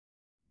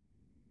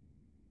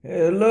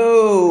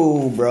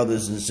Hello,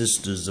 brothers and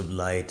sisters of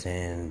light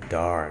and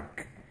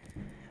dark.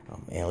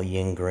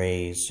 Alien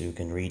greys who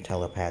can read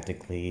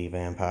telepathically,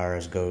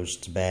 vampires,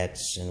 ghosts,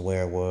 bats, and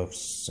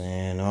werewolves,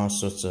 and all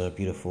sorts of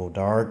beautiful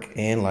dark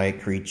and light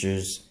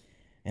creatures,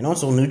 and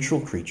also neutral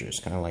creatures,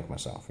 kind of like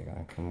myself.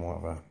 I'm more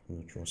of a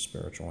neutral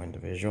spiritual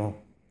individual.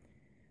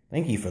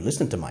 Thank you for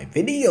listening to my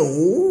videos.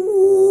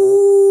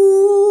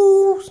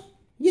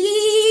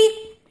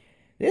 Yee!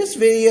 This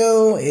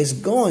video is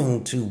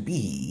going to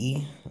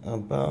be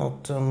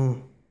about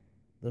the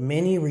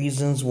many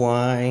reasons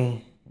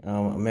why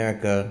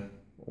America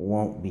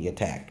won't be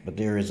attacked, but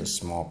there is a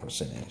small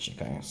percentage.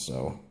 Okay,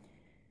 so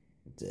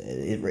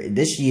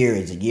this year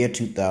is the year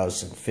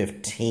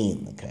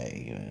 2015.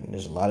 Okay, and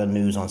there's a lot of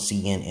news on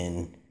CNN,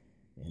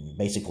 and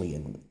basically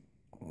in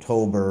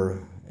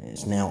October.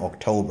 It's now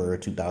October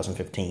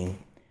 2015,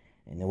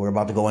 and we're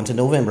about to go into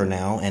November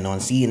now. And on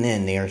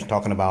CNN, they're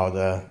talking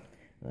about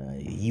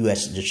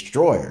U.S.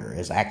 destroyer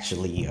is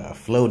actually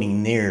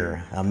floating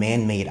near a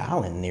man-made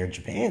island near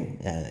Japan,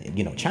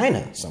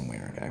 China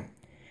somewhere. Okay,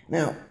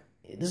 now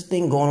this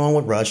thing going on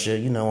with Russia,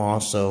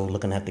 also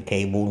looking at the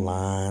cable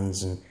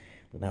lines and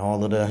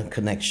all of the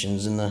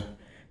connections in the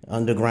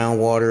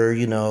underground water.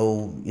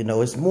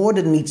 It's more to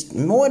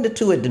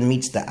it than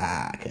meets the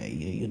eye.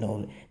 Okay,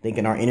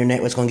 thinking our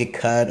internet was going to get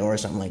cut or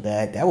something like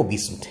that. That would be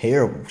some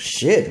terrible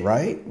shit,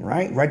 right?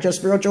 Just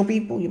spiritual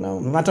people.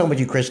 I'm not talking about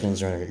you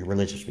Christians or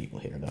religious people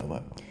here, though.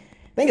 But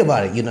think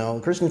about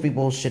it. Christian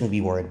people shouldn't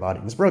be worried about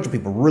it, and spiritual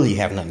people really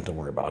have nothing to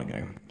worry about.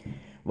 Okay,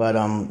 but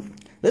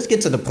let's get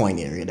to the point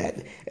here.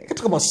 That I can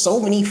talk about so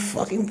many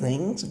fucking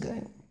things.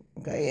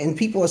 Okay, and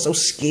people are so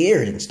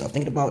scared and stuff.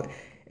 Thinking about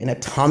an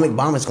atomic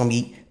bomb is going to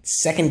be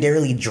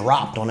secondarily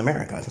dropped on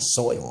America's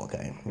soil.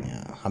 Okay,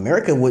 yeah,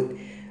 America would.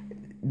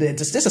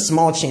 There's a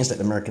small chance that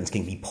Americans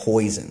can be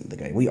poisoned.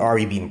 Okay, we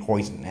already being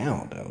poisoned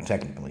now, though,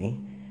 technically.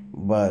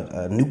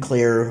 But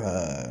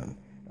nuclear,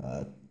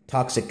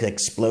 toxic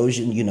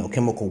explosion,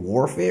 chemical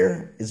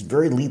warfare is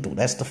very lethal.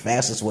 That's the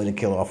fastest way to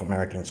kill off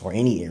Americans or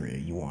any area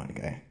you want.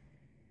 Okay,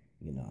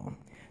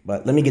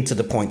 But let me get to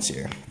the points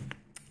here.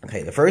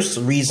 Okay, the first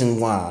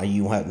reason why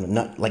you have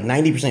like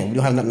 90%, we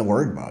don't have nothing to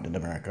worry about in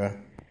America.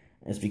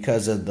 It's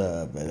because of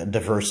the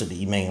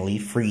diversity, mainly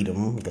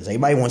freedom, because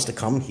everybody wants to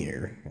come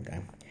here. Okay.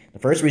 The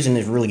first reason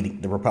is really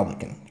the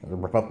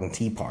Republican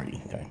Tea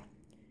Party. Okay,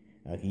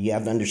 you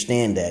have to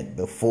understand that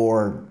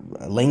before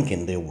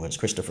Lincoln, there was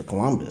Christopher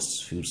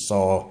Columbus, who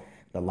saw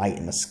the light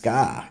in the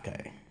sky.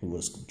 Okay, who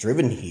was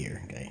driven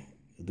here. Okay,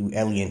 through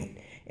alien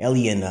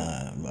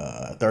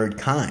third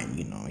kind.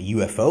 A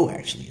UFO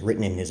actually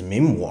written in his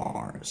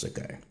memoirs.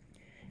 Okay,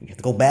 you have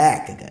to go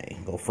back. Okay,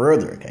 go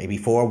further. Okay,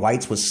 before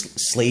whites was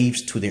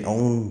slaves to their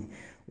own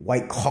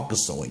white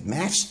Caucasoid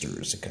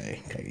masters.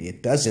 Okay,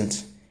 it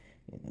doesn't.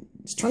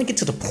 It's trying to get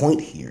to the point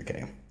here,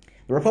 okay?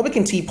 The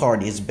Republican Tea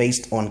Party is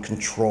based on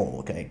control,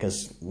 okay?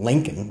 Because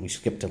Lincoln, we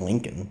skipped to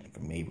Lincoln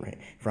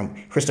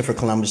from Christopher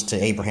Columbus to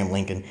Abraham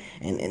Lincoln,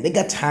 and they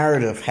got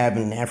tired of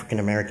having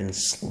African-American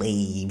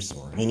slaves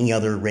or any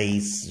other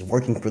race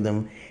working for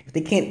them if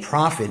they can't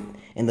profit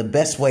in the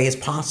best way as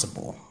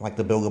possible, like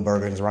the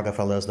Bilderbergers, the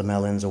Rockefellers, the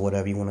Mellons, or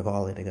whatever you want to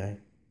call it, okay?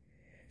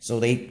 So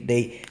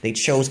they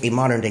chose a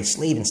modern-day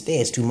slave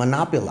instead to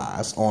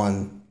monopolize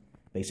on,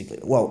 basically,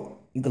 well,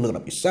 you can look it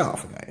up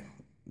yourself, okay?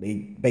 They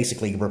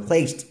basically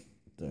replaced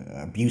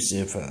the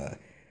abusive,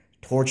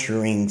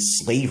 torturing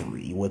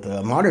slavery with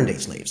a modern-day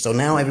slave. So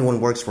now everyone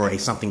works for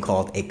something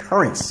called a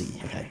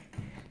currency, okay?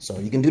 So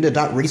you can do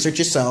the research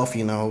yourself,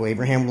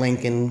 Abraham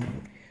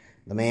Lincoln,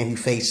 the man who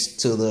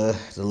faced to the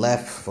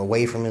left,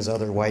 away from his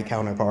other white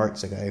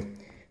counterparts, okay,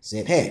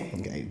 said, hey,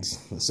 okay,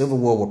 the Civil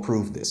War will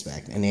prove this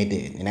fact, and they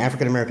did. And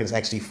African-Americans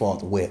actually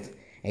fought with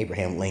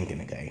Abraham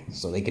Lincoln, okay?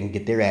 So they can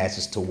get their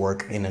asses to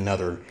work in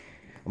another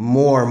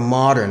more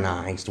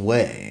modernized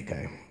way,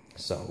 okay?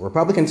 So,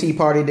 Republican Tea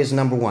Party is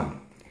number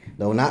one.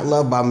 Though not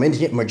loved by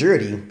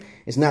majority,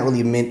 it's not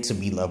really meant to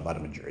be loved by the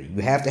majority.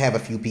 You have to have a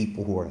few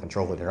people who are in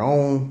control of their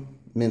own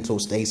mental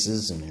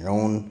stasis and their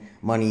own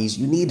monies.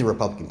 You need the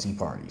Republican Tea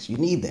Parties. You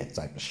need that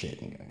type of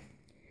shit, okay?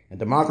 And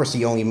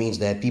democracy only means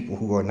that people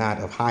who are not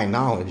of high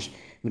knowledge,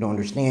 who don't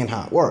understand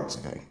how it works,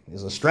 okay?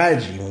 There's a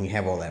strategy when you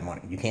have all that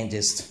money. You can't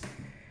just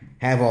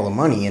have all the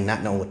money and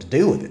not know what to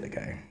do with it,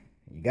 okay?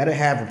 You got to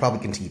have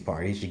Republican Tea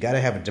Parties, you got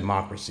to have a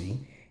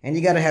democracy, and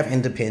you got to have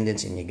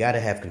independents, and you got to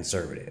have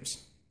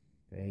conservatives.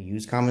 Okay?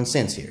 Use common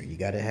sense here. You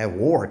got to have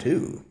war,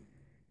 too,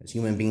 as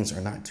human beings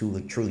are not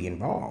truly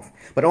involved.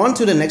 But on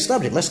to the next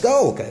subject. Let's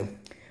go, okay?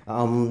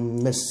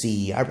 Let's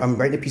see. I'm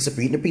reading a piece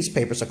of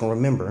paper so I can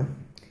remember.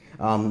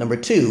 Number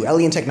two,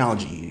 alien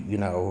technology.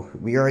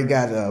 We already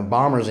got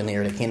bombers in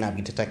there that cannot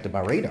be detected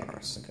by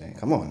radars. Okay,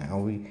 come on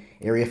now.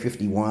 Area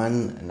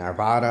 51,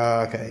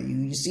 Nevada. Okay,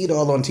 you see it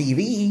all on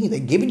TV. They're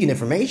giving you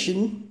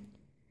information.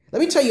 Let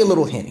me tell you a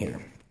little hint here.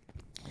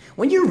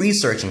 When you're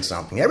researching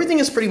something, everything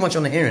is pretty much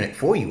on the internet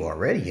for you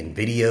already, in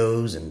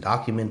videos and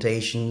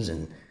documentations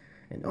and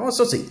all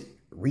sorts of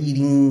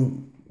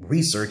reading,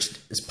 research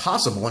is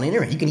possible on the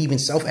internet. You can even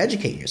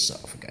self-educate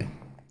yourself. Okay.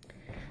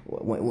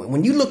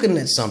 when you're looking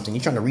at something,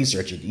 you're trying to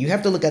research it, you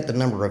have to look at the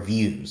number of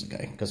views,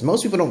 okay? Because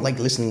most people don't like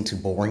listening to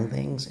boring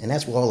things, and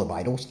that's where all the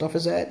vital stuff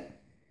is at.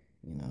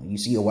 You know, you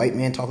see a white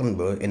man talking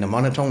in a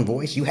monotone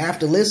voice, you have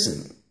to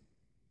listen.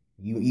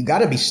 You got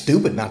to be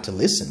stupid not to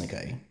listen,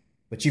 okay?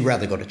 But you'd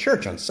rather go to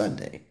church on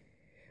Sunday.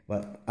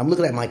 But I'm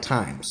looking at my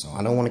time, so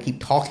I don't want to keep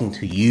talking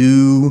to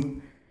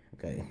you,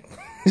 okay?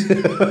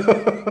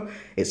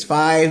 It's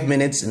 5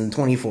 minutes and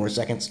 24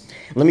 seconds.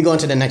 Let me go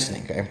into the next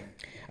thing, okay?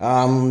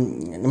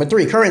 Number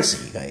 3,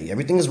 currency. Okay?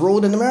 Everything is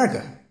ruled in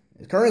America.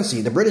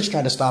 Currency, the British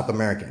tried to stop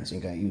Americans.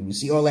 Okay? You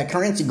see all that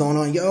currency going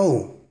on.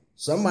 Yo,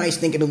 somebody's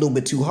thinking a little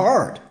bit too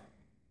hard.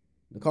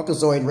 The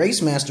Caucasoid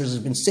race masters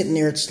have been sitting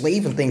there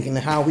slaving, thinking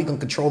how we can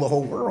control the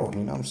whole world.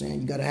 You know what I'm saying?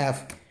 You got to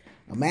have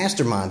a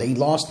mastermind.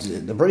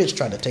 The British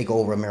tried to take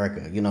over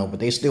America, you know, but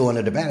they're still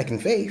under the Vatican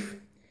faith.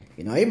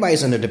 You know,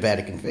 everybody's under the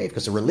Vatican faith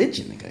because of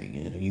religion.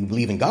 Okay? You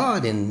believe in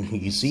God, and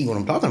you see what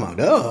I'm talking about.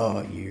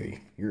 Oh,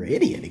 you're an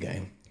idiot,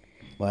 okay?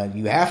 But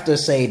you have to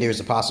say there's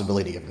a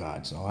possibility of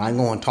God. So I'm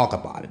going to talk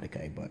about it,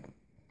 okay? But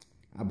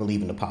I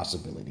believe in the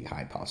possibility,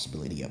 high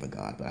possibility of a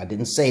God. But I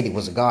didn't say there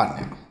was a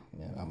God now.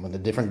 I'm on a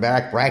different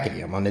bracket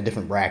here. I'm on a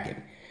different bracket.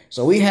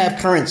 So we have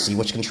currency,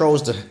 which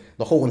controls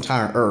the whole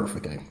entire earth,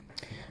 okay?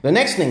 The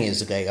next thing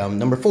is, okay,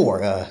 number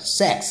 4,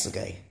 sex,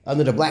 okay?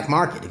 Under the black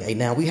market, okay?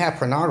 Now we have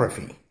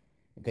pornography.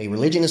 Okay,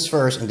 religion is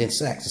first, and then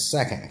sex is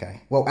second,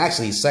 okay? Well,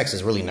 actually, sex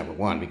is really number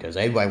 1 because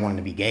everybody wanted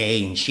to be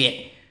gay and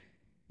shit.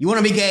 You want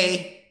to be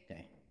gay?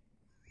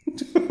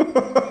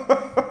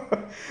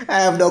 I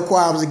have no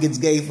qualms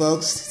against gay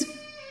folks.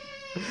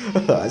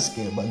 I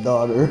scared my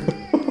daughter.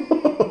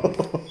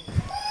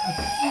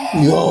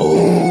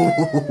 Yo,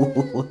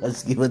 I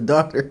scared my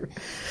daughter.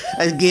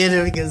 I scared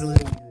her because.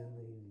 Let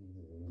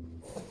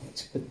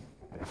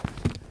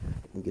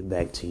me get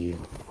back to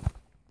you.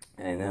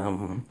 And let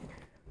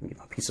me get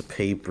my piece of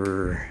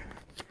paper.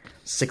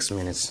 6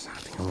 minutes. I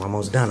think I'm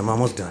almost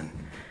done.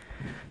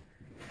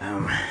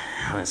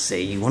 Let's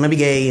say you want to be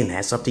gay, and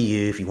that's up to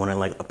you. If you want to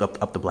like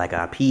up the black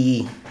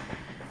IP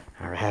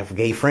or have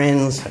gay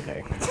friends,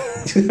 okay.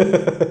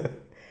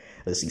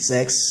 Let's see,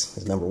 sex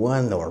is number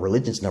 1, or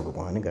religion's number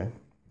 1, okay.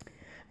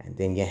 And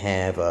then you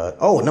have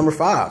number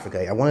 5,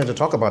 okay. I wanted to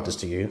talk about this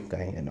to you,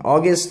 okay. In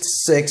August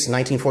 6,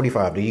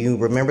 1945, do you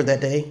remember that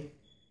day?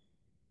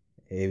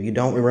 If you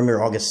don't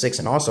remember August 6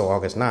 and also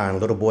August 9,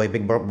 little boy,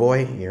 big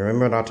boy, you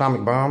remember the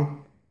atomic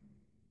bomb?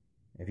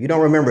 If you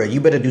don't remember it, you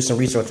better do some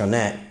research on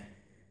that.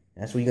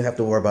 That's where you have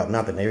to worry about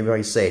nothing.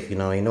 Everybody's safe. You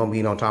know, ain't no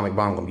atomic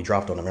bomb going to be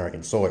dropped on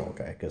American soil,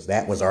 okay? Because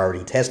that was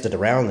already tested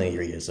around the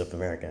areas of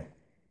America.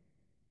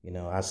 You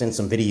know, I sent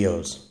some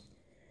videos.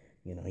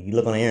 You know, you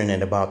look on the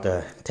internet about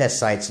the test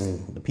sites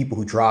and the people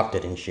who dropped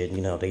it and shit.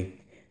 You know, they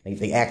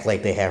act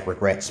like they have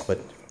regrets. But,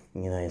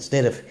 you know,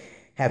 instead of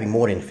having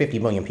more than 50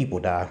 million people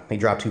die, they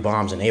drop 2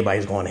 bombs and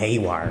everybody's going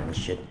haywire and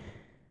shit.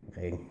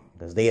 Okay?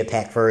 Because they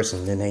attacked first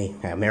and then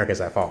America's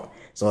at fault.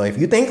 So if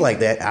you think like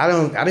that, I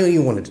don't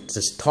even want to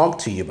just talk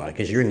to you about it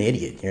because you're an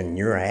idiot.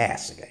 You're an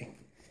ass, okay?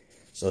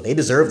 So they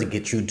deserve to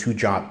get you 2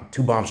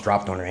 bombs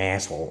dropped on their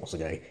assholes,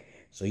 okay?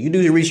 So you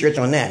do your research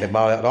on that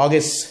about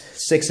August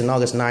 6th and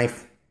August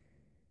 9th,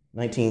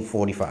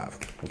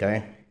 1945,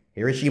 okay?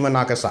 Hiroshima,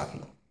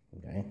 Nagasaki,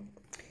 okay?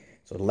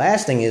 So the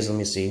last thing is, let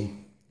me see,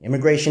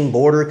 immigration,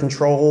 border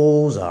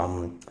controls,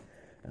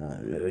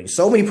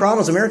 so many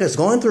problems America is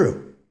going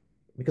through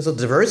because of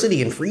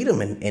diversity and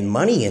freedom and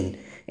money and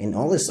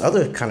all this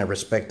other kind of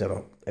respect that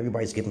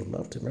everybody's giving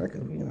love to America,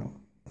 you know.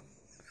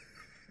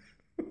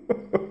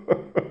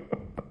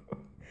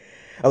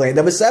 Okay,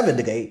 number 7,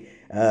 okay,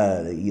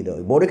 you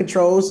know, border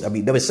controls. I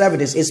mean, number 7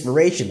 is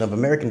inspiration of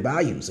American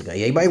values,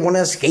 okay. Everybody want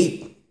to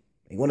escape.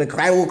 They want to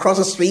travel across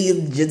the street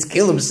and just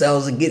kill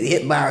themselves and get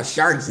hit by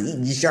sharks and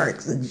eating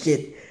sharks and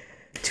shit.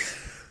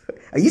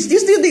 You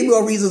still think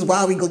more reasons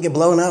why we gonna get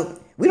blown up?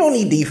 We don't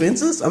need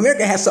defenses.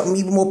 America has something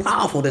even more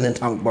powerful than an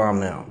atomic bomb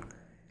now.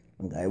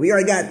 Okay, we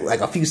already got like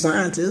a few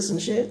scientists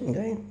and shit,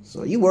 okay?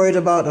 So you worried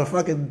about the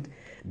fucking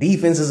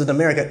defenses in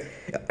America.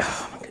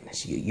 Oh my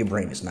goodness, your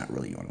brain is not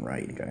really on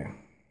right, okay?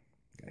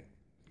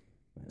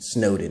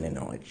 Snowden and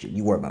all that shit.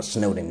 You worry about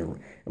Snowden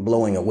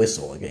blowing a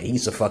whistle, okay?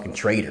 He's a fucking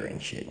traitor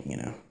and shit, you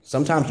know?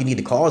 Sometimes you need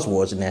to cause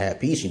wars and to have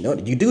peace, you know?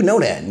 You do know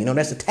that, you know?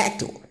 That's a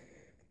tactical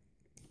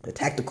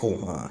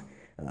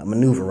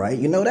maneuver, right?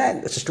 You know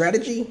that? It's a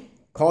strategy.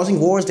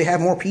 Causing wars to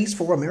have more peace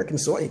for American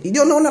soil. You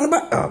don't know nothing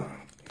about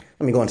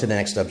Let me go on to the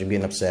next subject.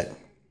 Being upset.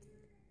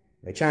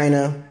 Okay,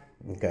 China.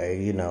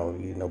 Okay, you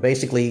know.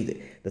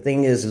 Basically, the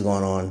thing is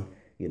going on.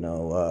 You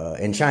know,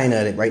 in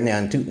China right now.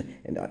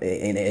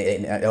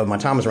 My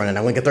time is running.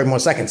 I only got 30 more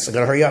seconds. I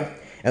gotta hurry up.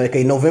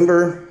 Okay,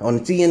 November on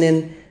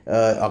CNN,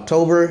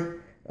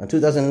 October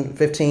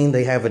 2015.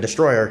 They have a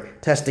destroyer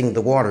testing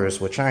the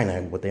waters with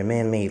China with their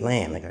man-made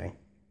land. Okay,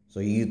 so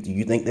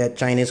you think that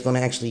China is going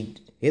to actually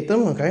hit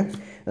them? Okay,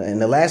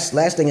 and the last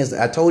thing is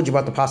I told you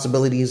about the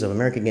possibilities of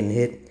America getting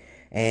hit.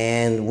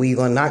 And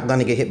we're not going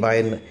to get hit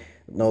by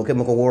no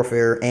chemical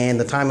warfare, and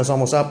the time is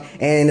almost up,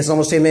 and it's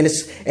almost 10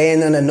 minutes,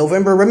 and then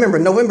November, remember,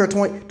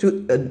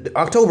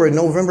 October,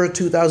 November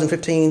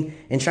 2015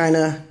 in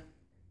China.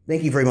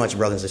 Thank you very much,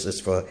 brothers and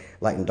sisters, for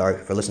light and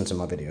dark, for listening to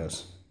my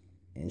videos.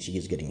 And she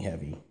is getting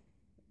heavy.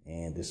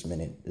 And this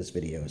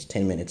video is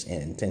 10 minutes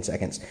and 10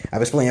 seconds.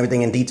 I've explained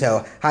everything in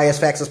detail,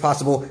 highest facts as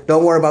possible.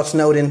 Don't worry about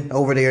Snowden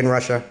over there in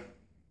Russia.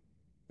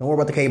 Don't worry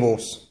about the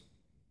cables.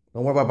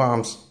 Don't worry about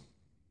bombs.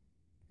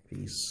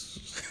 Peace.